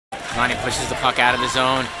Giovanni pushes the puck out of the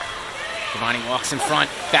zone. Giovanni walks in front.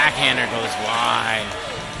 Backhander goes wide.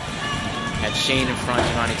 Had Shane in front.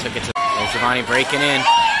 Giovanni took it to... There's Giovanni breaking in.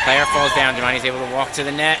 Player falls down. Giovanni's able to walk to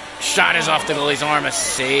the net. Shot is off the goalie's arm. A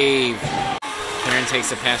save. Karen takes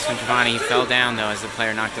the pass from Giovanni. He fell down, though, as the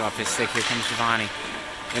player knocked it off his stick. Here comes Giovanni.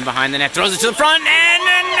 In behind the net. Throws it to the front. And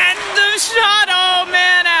the shot. Oh,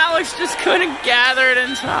 man. Alex just couldn't gather it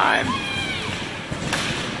in time.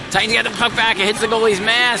 Titans get the puck back. It hits the goalie's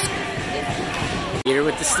mask. Peter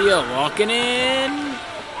with the steal. Walking in.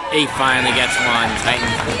 He finally gets one.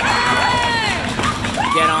 Titans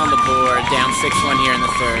get on the board. Down 6-1 here in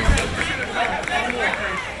the third.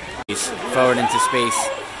 He's forward into space.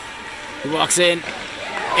 He walks in.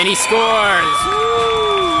 And he scores.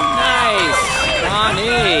 Woo, nice.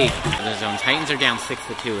 Giovanni. The zone. Titans are down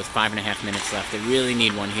 6-2 with 5.5 minutes left. They really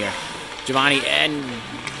need one here. Giovanni and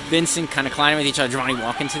Vincent kind of climbing with each other. Giovanni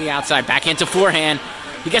walking to the outside. Backhand to forehand.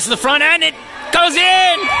 He gets to the front end. It goes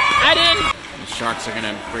in. The Sharks are going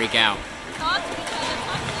to break out.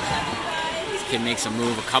 This kid makes a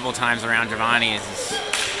move a couple times around Giovanni. As he's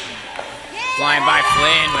flying by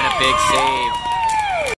Flynn with a big save.